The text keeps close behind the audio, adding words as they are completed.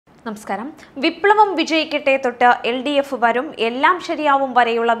നമസ്കാരം. വിപ്ലവം വിജയിക്കട്ടെ തൊട്ട് LDF വരും, എല്ലാം ശരിയാവും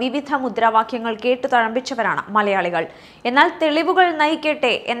വരെയുള്ള വിവിധ മുദ്രാവാക്യങ്ങൾ കേട്ടു തഴമ്പിച്ചവരാണ് മലയാളികൾ. എന്നാൽ തെളിവുകൾ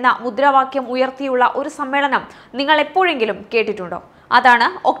നയിക്കട്ടെ എന്ന മുദ്രാവാക്യം ഉയർത്തിയുള്ള ഒരു സമ്മേളനം നിങ്ങൾ എപ്പോഴെങ്കിലും കേട്ടിട്ടുണ്ടോ? അതാണ്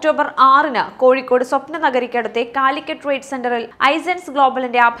ഒക്ടോബർ 6-ന് കോഴിക്കോട് സ്വപ്നനഗരിക്കടുത്തെ കാലിക്കറ്റ് ട്രേഡ് സെന്ററിൽ ഐസൻസ്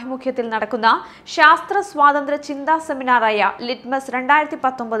ഗ്ലോബലിന്റെ ആഭിമുഖ്യത്തിൽ നടക്കുന്ന ശാസ്ത്ര സ്വാതന്ത്ര്യ ചിന്താ സെമിനാറായ ലിറ്റ്മസ്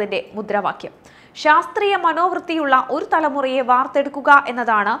 2019ന്റെ മുദ്രാവാക്യം. ശാസ്ത്രീയ മനോവൃത്തിയുള്ള ഒരു തലമുറയെ വാർത്തെടുക്കുക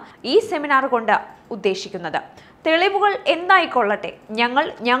എന്നതാണ് ഈ സെമിനാർ കൊണ്ട് ഉദ്ദേശിക്കുന്നത്. തെളിവുകൾ എന്തായിക്കൊള്ളട്ടെ,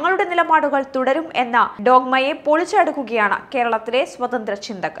 ഞങ്ങളുടെ നിലപാടുകൾ തുടരും എന്ന ഡോഗ്മയെ പൊളിച്ചെടുക്കുകയാണ് കേരളത്തിലെ സ്വതന്ത്ര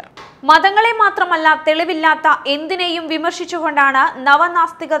ചിന്തകർ. മതങ്ങളെ മാത്രമല്ല, തെളിവില്ലാത്ത എന്തിനേയും വിമർശിച്ചുകൊണ്ടാണ്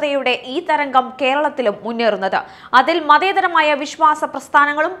നവനാസ്തികതയുടെ ഈ തരംഗം കേരളത്തിലും മുന്നേറുന്നത്. അതിൽ മതേതരമായ വിശ്വാസ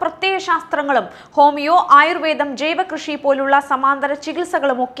പ്രസ്ഥാനങ്ങളും പ്രത്യയശാസ്ത്രങ്ങളും ഹോമിയോ, ആയുർവേദം, ജൈവകൃഷി പോലുള്ള സമാന്തര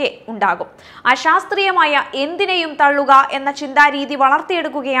ചികിത്സകളുമൊക്കെ ഉണ്ടാകും. അശാസ്ത്രീയമായ എന്തിനേയും തള്ളുക എന്ന ചിന്താരീതി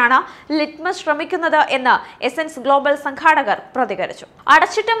വളർത്തിയെടുക്കുകയാണ് ലിറ്റ്മസ് ശ്രമിക്കുന്നത് എന്ന് എസൻസ് ഗ്ലോബൽ സംഘാടകർ പ്രതികരിച്ചു.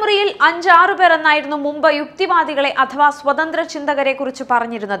 അടച്ചിട്ട മുറിയിൽ 5-6 പേർ എന്നായിരുന്നു മുമ്പ് യുക്തിവാദികളെ അഥവാ സ്വതന്ത്ര ചിന്തകരെ കുറിച്ച്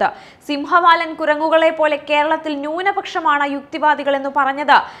പറഞ്ഞിരുന്നത്. സിംഹവാലൻ കുരങ്ങുകളെ പോലെ കേരളത്തിൽ ന്യൂനപക്ഷമാണ് യുക്തിവാദികൾ എന്ന്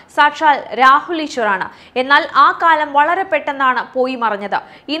പറഞ്ഞത് സാക്ഷാൽ രാഹുൽ ഈശ്വറാണ്. എന്നാൽ ആ കാലം വളരെ പെട്ടെന്നാണ് പോയി മറഞ്ഞത്.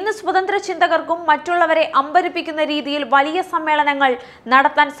 ഇന്ന് സ്വതന്ത്ര ചിന്തകർക്കും മറ്റുള്ളവരെ അമ്പരിപ്പിക്കുന്ന രീതിയിൽ വലിയ സമ്മേളനങ്ങൾ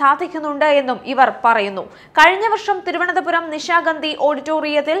നടത്താൻ സാധിക്കുന്നുണ്ട് എന്നും ഇവർ പറയുന്നു. കഴിഞ്ഞ വർഷം തിരുവനന്തപുരം നിശാഗന്ധി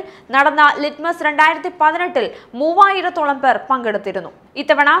ഓഡിറ്റോറിയത്തിൽ നടന്ന ലിറ്റ്മസ് 2018-ൽ 3000-ഓളം പേർ പങ്കെടുത്തിരുന്നു.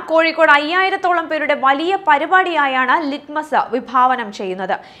 ഇത്തവണ കോഴിക്കോട് 5000-ഓളം പേരുടെ വലിയ പരിപാടിയായാണ് ലിറ്റ്മസ് വിഭാവനം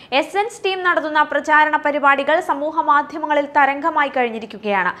ചെയ്യുന്നത്. എസൻസ് ടീം നടത്തുന്ന പ്രചാരണ പരിപാടികൾ സമൂഹ മാധ്യമങ്ങളിൽ തരംഗമായി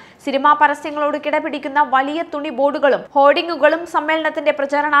കഴിഞ്ഞിരിക്കുകയാണ്. സിനിമാ പരസ്യങ്ങളോട് കിടപിടിക്കുന്ന വലിയ തുണി ബോർഡുകളും ഹോർഡിങ്ങുകളും സമ്മേളനത്തിന്റെ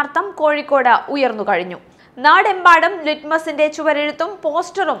പ്രചരണാർത്ഥം കോഴിക്കോട് ഉയർന്നു കഴിഞ്ഞു. നാടെമ്പാടും ലിറ്റ്മസിന്റെ ചുവരെഴുത്തും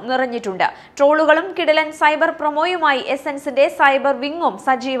പോസ്റ്ററും നിറഞ്ഞിട്ടുണ്ട്. ട്രോളുകളും കിടിലൻ സൈബർ പ്രൊമോയുമായി എസൻസിന്റെ സൈബർ വിങ്ങും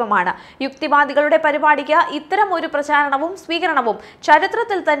സജീവമാണ്. യുക്തിവാദികളുടെ പരിപാടിക്ക് ഇത്തരം ഒരു പ്രചാരണവും സ്വീകരണവും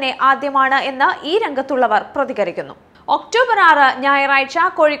ചരിത്രത്തിൽ തന്നെ ആദ്യമാണ് എന്ന് ഈ രംഗത്തുള്ളവർ പ്രതികരിക്കുന്നു. ഒക്ടോബർ 6 ഞായറാഴ്ച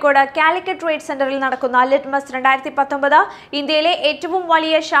കോഴിക്കോട് കാലിക്കറ്റ് ട്രേഡ് സെന്ററിൽ നടക്കുന്ന ലിറ്റ്മസ് 2019 ഇന്ത്യയിലെ ഏറ്റവും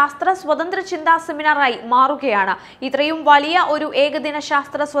വലിയ ശാസ്ത്ര സ്വതന്ത്ര ചിന്താ സെമിനാറായി മാറുകയാണ്. ഇത്രയും വലിയ ഒരു ഏകദിന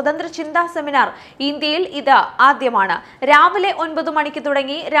ശാസ്ത്ര സ്വതന്ത്ര ചിന്താ സെമിനാർ ഇന്ത്യയിൽ ഇത് ആദ്യമാണ്. രാവിലെ 9 മണിക്ക്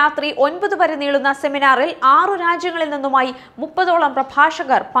തുടങ്ങി രാത്രി 9 വരെ നീളുന്ന സെമിനാറിൽ 6 രാജ്യങ്ങളിൽ നിന്നുമായി 30ഓളം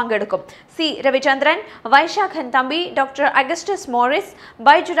പ്രഭാഷകർ പങ്കെടുക്കും. C Ravichandran, Vaisakhan Thampi, doctor Augustus Morris,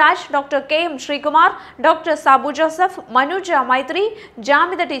 Baijuraj, doctor KM Sreekumar, doctor Sabu Joseph, മനുജ മൈത്രി,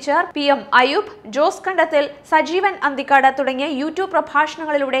 ജാമിത ടീച്ചർ, PM അയൂബ്, ജോസ് കണ്ടത്തിൽ, സജീവൻ അന്തിക്കാട് തുടങ്ങിയ യൂട്യൂബ്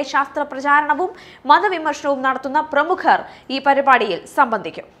പ്രഭാഷണങ്ങളിലൂടെ ശാസ്ത്ര പ്രചാരണവും മതവിമർശനവും നടത്തുന്ന പ്രമുഖർ ഈ പരിപാടിയിൽ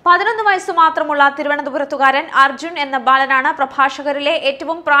സംബന്ധിക്കും. 11 വയസ്സ് മാത്രമുള്ള തിരുവനന്തപുരത്തുകാരൻ അർജുൻ എന്ന ബാലനാണ് പ്രഭാഷകരിലെ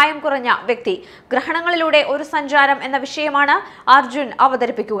ഏറ്റവും പ്രായം കുറഞ്ഞ വ്യക്തി. ഗ്രഹണങ്ങളിലൂടെ ഒരു സഞ്ചാരം എന്ന വിഷയമാണ് അർജുൻ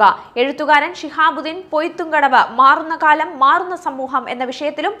അവതരിപ്പിക്കുക. എഴുത്തുകാരൻ ഷിഹാബുദ്ദീൻ പൊയ്ത്തുംകടവ് മാറുന്ന കാലം മാറുന്ന സമൂഹം എന്ന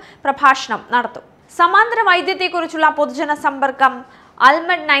വിഷയത്തിലും പ്രഭാഷണം നടത്തും. സമാന്തര വൈദ്യത്തെക്കുറിച്ചുള്ള പൊതുജന സമ്പർക്കം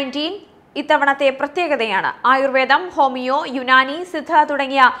അൽമഡ് 19 ഇത്തവണത്തെ പ്രത്യേകതയാണ്. ആയുർവേദം, ഹോമിയോ, യുനാനി, സിദ്ധ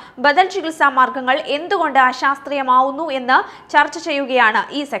തുടങ്ങിയ ബദൽ ചികിത്സാ മാർഗങ്ങൾ എന്തുകൊണ്ട് അശാസ്ത്രീയമാവുന്നു എന്ന് ചർച്ച ചെയ്യുകയാണ്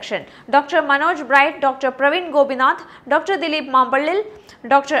ഈ section. Doctor Manoj bright, doctor Praveen Gopinath, doctor Dileep മാമ്പള്ളിൽ,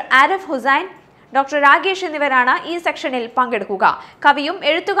 doctor Arif Hussain, doctor Rakesh എന്നിവരാണ് ഈ സെക്ഷനിൽ പങ്കെടുക്കുക. കവിയും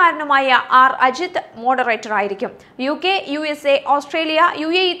എഴുത്തുകാരനുമായ R. അജിത് മോഡറേറ്റർ ആയിരിക്കും. UK, USA, ഓസ്ട്രേലിയ,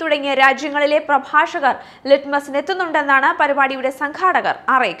 UAE തുടങ്ങിയ രാജ്യങ്ങളിലെ പ്രഭാഷകർ ലിറ്റ്മസിനെത്തുന്നുണ്ടെന്നാണ് പരിപാടിയുടെ സംഘാടകർ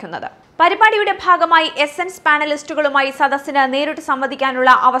അറിയിക്കുന്നത്. പരിപാടിയുടെ ഭാഗമായി എസൻസ് പാനലിസ്റ്റുകളുമായി സദസ്സിന് നേരിട്ട് സംവദിക്കാനുള്ള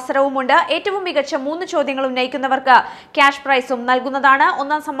അവസരവുമുണ്ട്. ഏറ്റവും മികച്ച 3 ചോദ്യങ്ങൾ ഉന്നയിക്കുന്നവർക്ക് ക്യാഷ് പ്രൈസും നൽകുന്നതാണ്.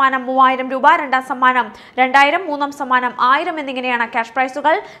 1ാം സമ്മാനം 3000 രൂപ, 2ാം സമ്മാനം 2000, 3ാം സമ്മാനം 1000 എന്നിങ്ങനെയാണ് ക്യാഷ്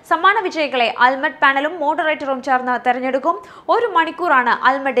പ്രൈസുകൾ. സമ്മാന വിജയികളെ അൽമഡ് പാനലും മോഡറേറ്ററും ചേർന്ന് തെരഞ്ഞെടുക്കും. 1 മണിക്കൂറാണ്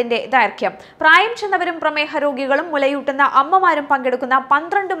അൽമഡിന്റെ ദൈർഘ്യം. പ്രായം ചെന്നവരും പ്രമേഹ രോഗികളും മുലയൂട്ടുന്ന അമ്മമാരും പങ്കെടുക്കുന്ന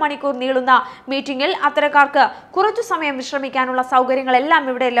 12 മണിക്കൂർ നീളുന്ന മീറ്റിംഗിൽ അത്തരക്കാർക്ക് കുറച്ചു സമയം വിശ്രമിക്കാനുള്ള സൗകര്യങ്ങളെല്ലാം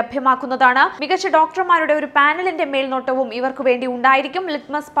ഇവിടെ ലഭ്യമാക്കുന്നു. മികച്ച ഡോക്ടർമാരുടെ ഒരു പാനലിന്റെ മേൽനോട്ടവും ഇവർക്ക് വേണ്ടി ഉണ്ടായിരിക്കും.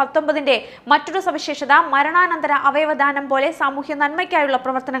 ലിറ്റ്മസ് 19ന്റെ മറ്റൊരു സവിശേഷത മരണാനന്തര അവയവദാനം പോലെ സാമൂഹ്യ നന്മയ്ക്കായുള്ള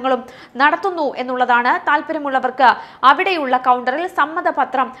പ്രവർത്തനങ്ങളും നടത്തുന്നു എന്നുള്ളതാണ്. താല്പര്യമുള്ളവർക്ക് അവിടെയുള്ള കൗണ്ടറിൽ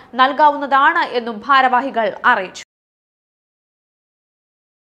സമ്മതപത്രം നൽകാവുന്നതാണ് എന്നും ഭാരവാഹികൾ അറിയിച്ചു.